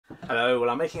Hello, well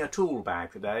I'm making a tool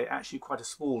bag today, actually quite a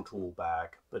small tool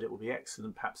bag, but it will be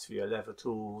excellent perhaps for your leather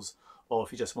tools or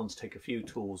if you just want to take a few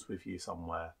tools with you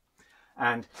somewhere.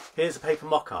 And here's a paper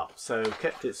mock-up, so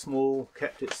kept it small,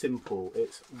 kept it simple.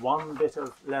 It's one bit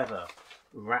of leather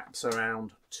wraps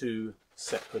around two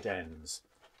separate ends.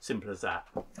 Simple as that.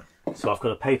 So I've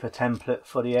got a paper template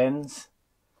for the ends.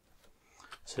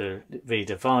 So the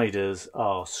dividers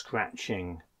are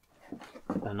scratching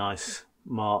a nice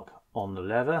mark on the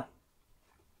leather,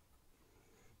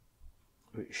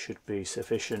 which should be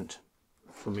sufficient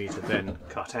for me to then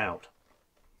cut out.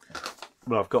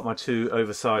 Well, I've got my two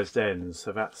oversized ends,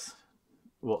 so that's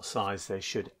what size they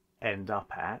should end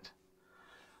up at.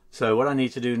 So what I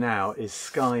need to do now is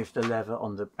skive the leather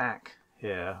on the back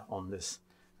here on this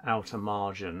outer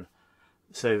margin,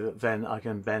 so that then I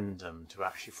can bend them to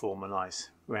actually form a nice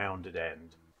rounded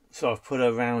end. So I've put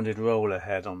a rounded roller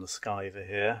head on the skiver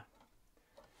here,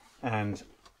 and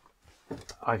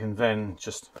I can then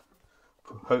just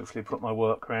hopefully put my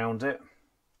work around it.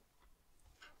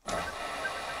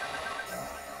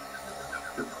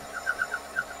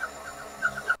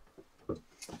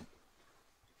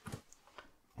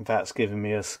 That's given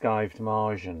me a skived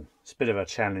margin. It's a bit of a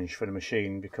challenge for the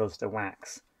machine because the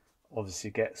wax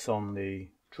obviously gets on the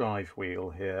drive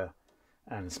wheel here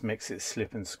and makes it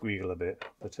slip and squeal a bit,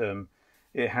 but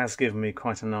it has given me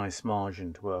quite a nice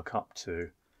margin to work up to.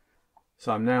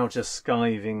 So I'm now just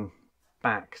skiving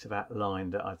back to that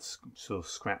line that I'd sort of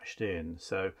scratched in.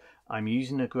 So I'm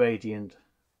using a gradient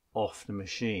off the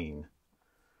machine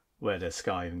where the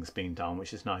skiving's been done,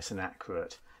 which is nice and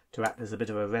accurate, to act as a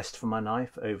bit of a rest for my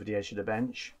knife over the edge of the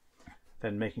bench.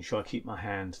 Then making sure I keep my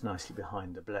hand nicely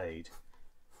behind the blade,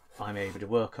 I'm able to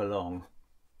work along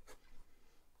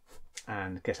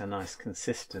and get a nice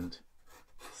consistent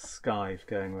skive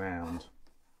going round.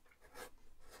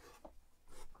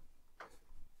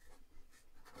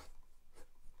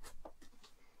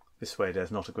 This way there's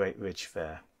not a great ridge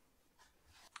there.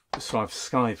 So I've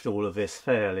skived all of this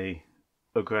fairly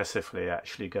aggressively,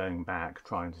 actually going back,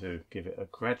 trying to give it a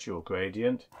gradual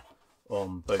gradient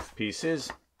on both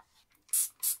pieces.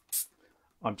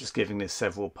 I'm just giving this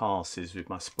several passes with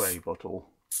my spray bottle.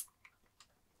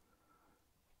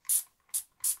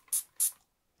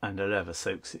 And the leather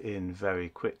soaks it in very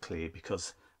quickly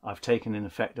because I've taken in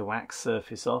effect the wax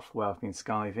surface off where I've been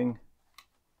skiving.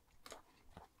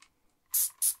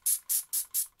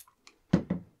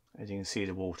 As you can see,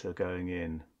 the water going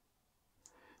in.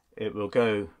 It will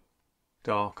go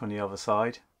dark on the other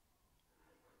side,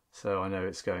 so I know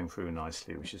it's going through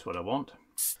nicely, which is what I want.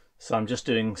 So I'm just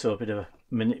doing sort of a bit of a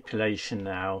manipulation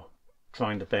now,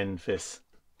 trying to bend this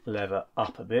leather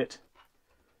up a bit,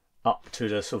 up to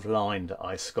the sort of line that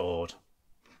I scored.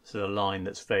 So the line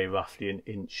that's very roughly an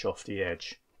inch off the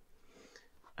edge.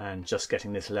 And just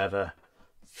getting this leather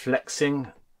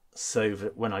flexing so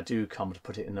that when I do come to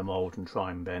put it in the mould and try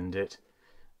and bend it,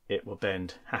 it will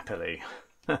bend happily.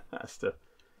 That's the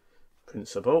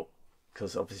principle,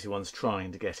 because obviously one's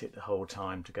trying to get it the whole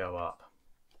time to go up.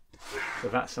 So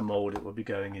that's the mould it will be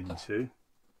going into.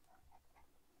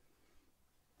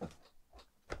 And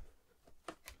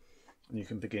you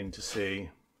can begin to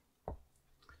see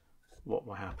what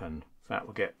will happen. That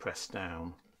will get pressed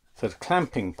down. For the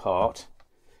clamping part,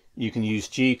 you can use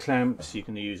G-clamps, you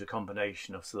can use a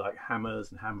combination of like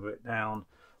hammers and hammer it down,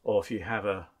 or if you have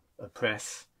a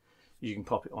press, you can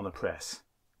pop it on a press.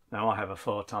 Now I have a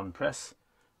 4-ton press,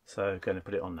 so I'm going to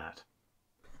put it on that.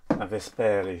 Now this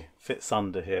barely fits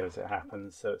under here as it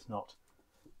happens, so it's not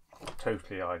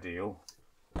totally ideal,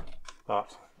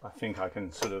 but I think I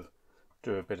can sort of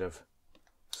do a bit of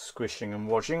squishing and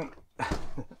washing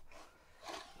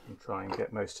and try and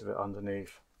get most of it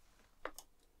underneath.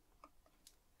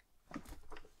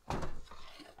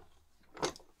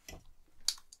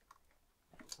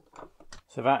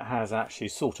 So that has actually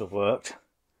sort of worked.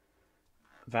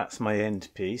 That's my end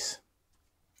piece.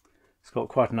 It's got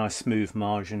quite a nice smooth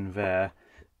margin there.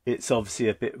 It's obviously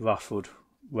a bit ruffled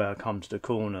where I come to the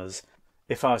corners.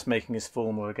 If I was making this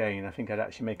formal again, I think I'd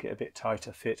actually make it a bit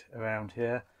tighter fit around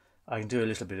here. I can do a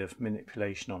little bit of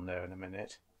manipulation on there in a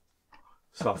minute.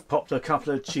 So I've popped a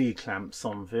couple of G-clamps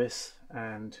on this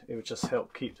and it would just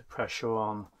help keep the pressure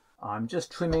on. I'm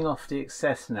just trimming off the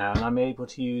excess now, and I'm able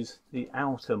to use the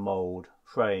outer mould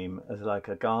frame as like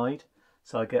a guide,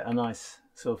 so I get a nice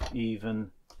sort of even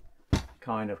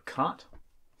kind of cut,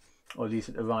 or at least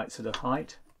at the right sort of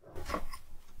height.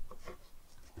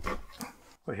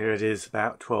 Well, here it is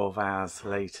about 12 hours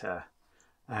later,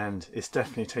 and it's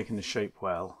definitely taken the shape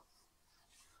well.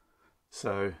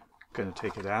 So I'm going to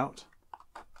take it out.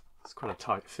 It's quite a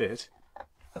tight fit.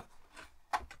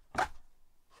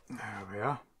 There we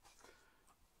are.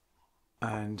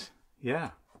 And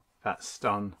yeah, that's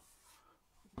done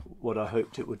what I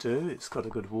hoped it would do. It's got a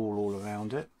good wall all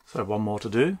around it. So one more to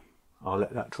do. I'll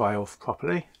let that dry off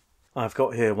properly. I've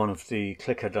got here one of the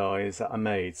clicker dies that I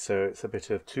made, so it's a bit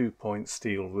of 2-point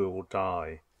steel rule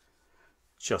die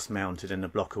just mounted in a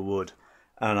block of wood,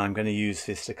 and I'm going to use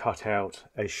this to cut out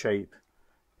a shape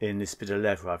in this bit of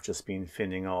leather I've just been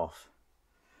thinning off.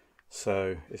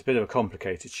 So it's a bit of a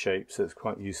complicated shape, so it's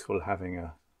quite useful having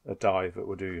a die that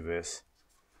will do this.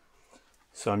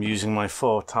 So I'm using my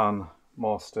 4-ton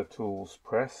Master Tools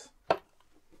press.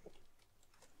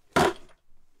 There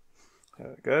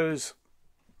it goes.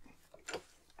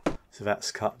 So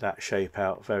that's cut that shape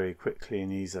out very quickly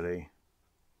and easily.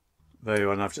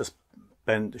 There, and I've just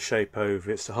bent the shape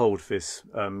over. It's to hold this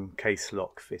case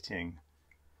lock fitting,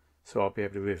 so I'll be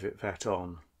able to rivet that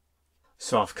on.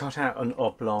 So I've cut out an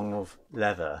oblong of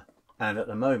leather, and at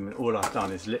the moment all I've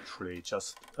done is literally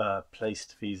just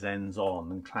placed these ends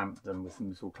on and clamped them with some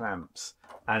little clamps,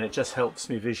 and it just helps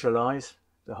me visualise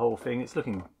the whole thing. It's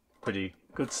looking pretty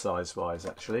good size wise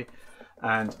actually,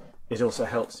 and it also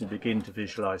helps me begin to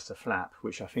visualise the flap,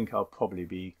 which I think I'll probably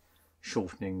be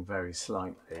shortening very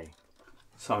slightly.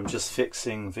 So I'm just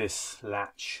fixing this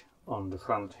latch on the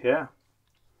front here,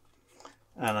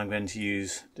 and I'm going to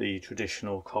use the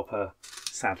traditional copper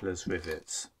saddler's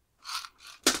rivets.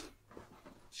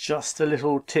 Just a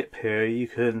little tip here, you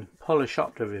can polish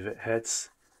up the rivet heads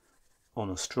on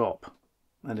a strop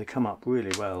and they come up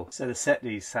really well. So to set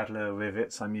these saddler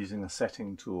rivets I'm using a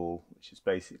setting tool, which is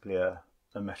basically a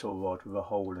metal rod with a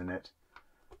hole in it,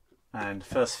 and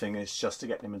first thing is just to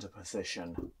get them into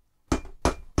position.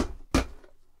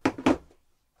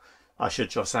 I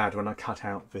should just add, when I cut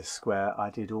out this square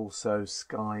I did also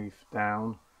skive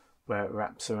down where it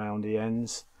wraps around the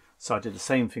ends. So I did the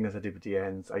same thing as I did with the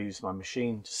ends. I used my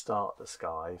machine to start the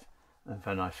skive, and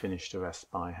then I finished the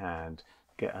rest by hand,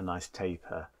 get a nice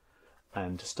taper,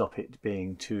 and to stop it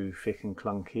being too thick and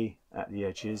clunky at the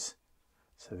edges.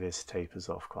 So this tapers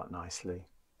off quite nicely.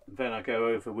 And then I go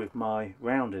over with my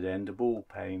rounded end, the ball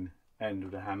peen end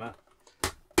of the hammer,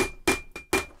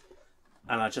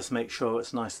 and I just make sure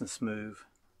it's nice and smooth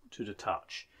to the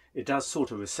touch. It does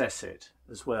sort of recess it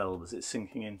as well as it's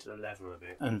sinking into the leather a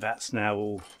bit. And that's now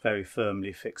all very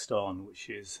firmly fixed on, which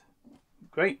is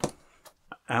great.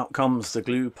 Out comes the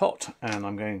glue pot, and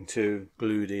I'm going to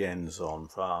glue the ends on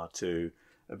prior to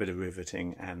a bit of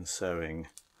riveting and sewing.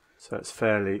 So it's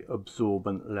fairly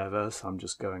absorbent leather, so I'm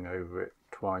just going over it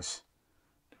twice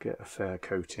to get a fair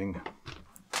coating.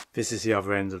 This is the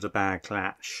other end of the bag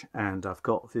latch, and I've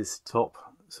got this top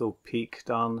sort of peak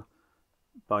done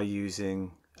by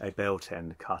using a belt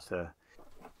end cutter.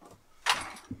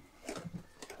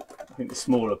 I think the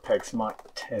smaller pegs might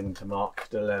tend to mark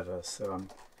the leather, so I'm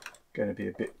going to be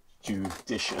a bit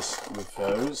judicious with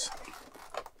those.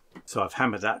 So I've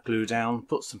hammered that glue down,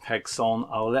 put some pegs on.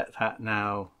 I'll let that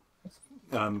now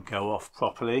go off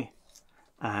properly,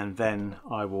 and then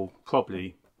I will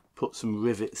probably put some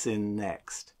rivets in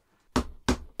next. There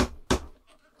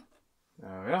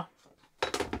we are.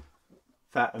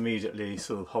 That immediately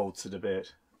sort of holds it a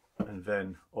bit, and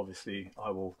then obviously I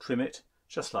will trim it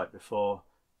just like before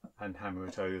and hammer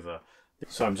it over.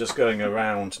 So I'm just going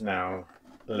around now,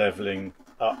 levelling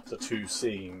up the two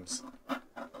seams,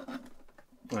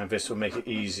 and this will make it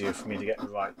easier for me to get the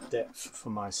right depth for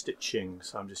my stitching.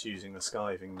 So I'm just using a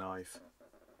skiving knife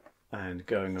and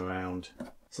going around.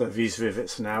 So these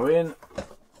rivets are now in,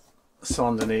 so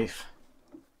underneath,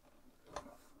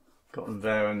 got them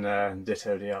there and there, and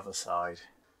ditto the other side.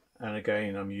 And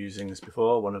again, I'm using this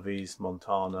before, one of these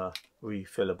Montana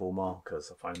refillable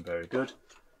markers. I find them very good.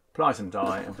 Apply some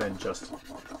dye and then just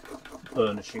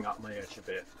burnishing up my edge a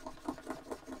bit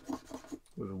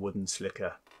with a wooden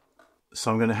slicker.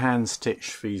 So I'm going to hand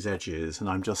stitch these edges, and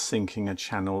I'm just sinking a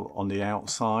channel on the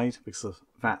outside because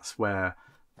that's where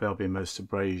there'll be most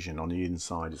abrasion. On the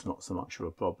inside it's not so much of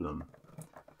a problem.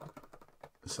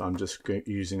 So I'm just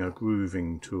using a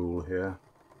grooving tool here.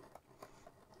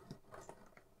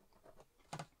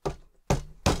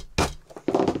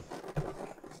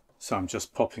 So I'm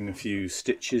just popping a few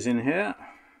stitches in here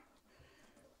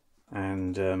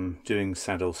and doing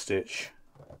saddle stitch.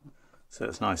 So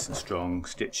it's nice and strong,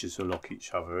 stitches will lock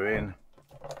each other in.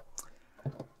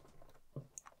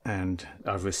 And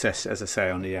I've recessed, as I say,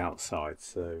 on the outside,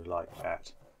 so like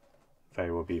that, they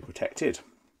will be protected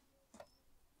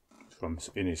from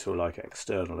any sort of like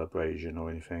external abrasion or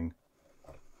anything.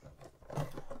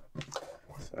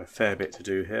 So a fair bit to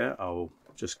do here, I'll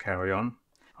just carry on.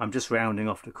 I'm just rounding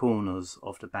off the corners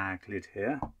of the bag lid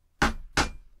here.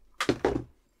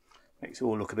 Makes it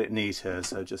all look a bit neater,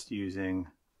 so just using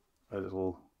a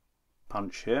little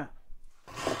punch here.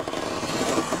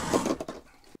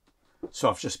 So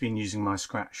I've just been using my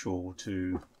scratch awl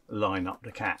to line up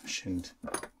the catch and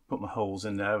put my holes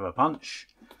in there with a punch,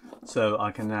 so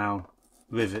I can now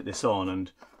rivet this on.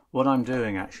 And what I'm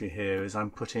doing actually here is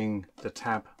I'm putting the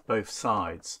tab both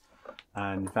sides,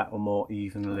 and that will more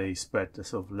evenly spread the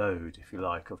sort of load, if you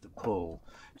like, of the pull.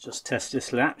 Just test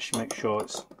this latch, make sure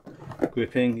it's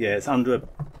gripping. Yeah, it's under a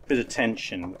bit of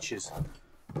tension, which is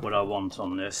what I want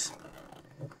on this.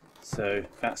 So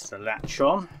that's the latch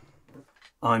on.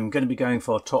 I'm going to be going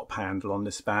for a top handle on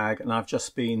this bag, and I've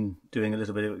just been doing a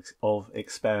little bit of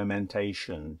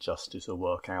experimentation just to sort of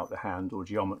work out the handle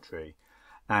geometry.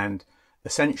 And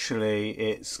essentially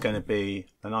it's going to be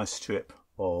a nice strip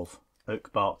of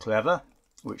oak bark leather,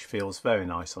 which feels very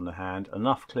nice on the hand,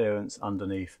 enough clearance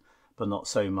underneath but not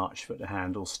so much that the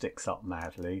handle sticks up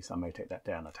madly, so I may take that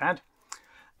down a tad.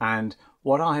 And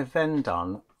what I have then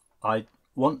done, I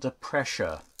want the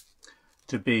pressure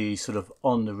to be sort of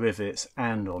on the rivets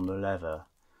and on the leather,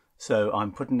 so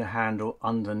I'm putting the handle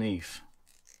underneath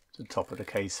the top of the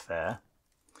case there.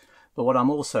 But what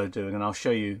I'm also doing, and I'll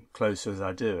show you closer as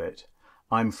I do it,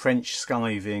 I'm French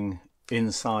skiving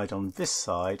inside on this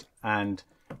side and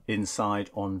inside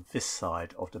on this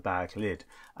side of the bag lid,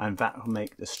 and that will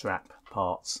make the strap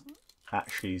parts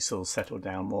actually sort of settle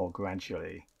down more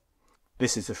gradually.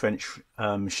 This is the French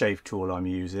shave tool I'm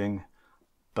using,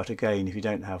 but again, if you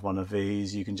don't have one of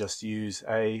these, you can just use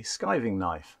a skiving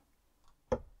knife.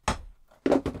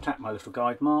 Tap my little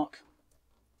guide mark,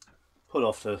 pull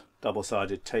off the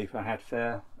double-sided tape I had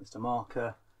there as the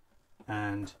marker,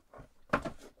 and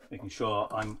making sure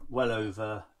I'm well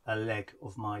over a leg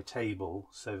of my table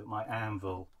so that my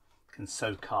anvil can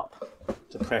soak up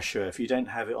the pressure. If you don't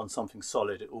have it on something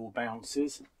solid, it all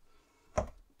bounces.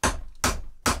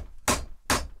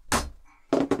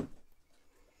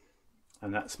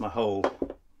 And that's my hole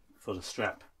for the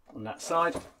strap on that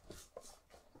side.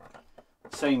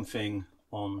 Same thing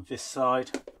on this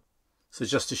side. So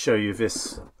just to show you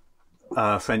this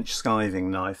French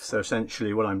skiving knife, so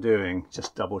essentially what I'm doing,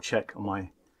 just double check on my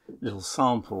little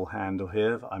sample handle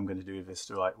here that I'm going to do this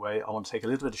the right way. I want to take a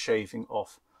little bit of shaving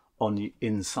off on the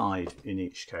inside in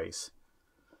each case.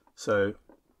 So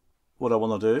what I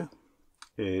want to do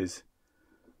is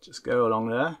just go along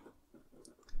there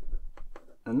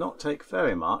and not take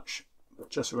very much, but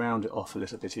just round it off a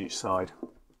little bit each side.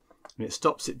 And it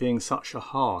stops it being such a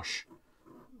harsh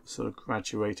sort of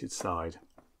graduated side.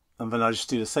 And then I just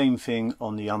do the same thing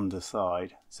on the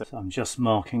underside. So I'm just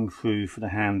marking through for the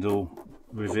handle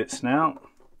rivets now.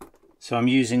 So I'm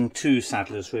using 2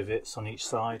 saddler's rivets on each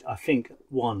side. I think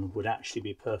one would actually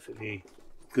be perfectly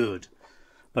good,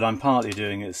 but I'm partly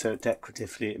doing it so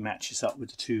decoratively it matches up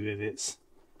with the 2 rivets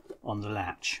on the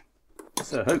latch.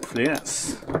 So hopefully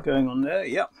that's going on there,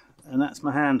 yep, and that's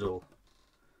my handle.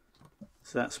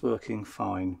 So that's working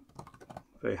fine.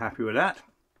 Very happy with that.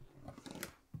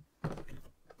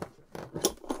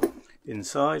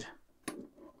 Inside.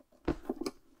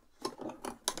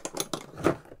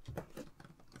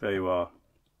 There you are.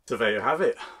 So there you have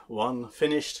it, one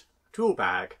finished tool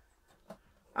bag.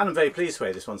 And I'm very pleased the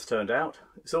way this one's turned out.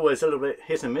 It's always a little bit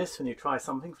hit and miss when you try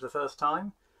something for the first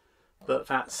time, but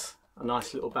that's a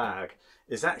nice little bag.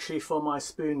 It's actually for my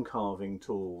spoon carving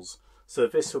tools. So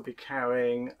this will be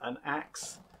carrying an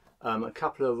axe, a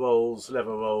couple of rolls, leather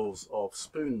rolls of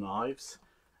spoon knives,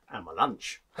 and my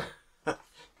lunch.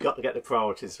 Got to get the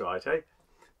priorities right, eh?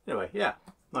 Anyway, yeah,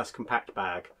 nice compact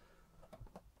bag.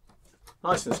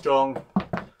 Nice and strong,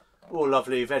 all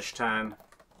lovely veg tan,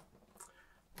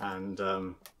 and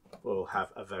will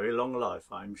have a very long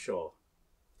life, I'm sure.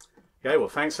 Okay, well,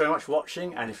 thanks very much for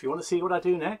watching, and if you want to see what I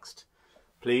do next,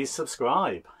 please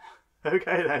subscribe.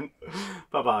 Okay then,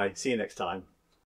 bye bye, see you next time.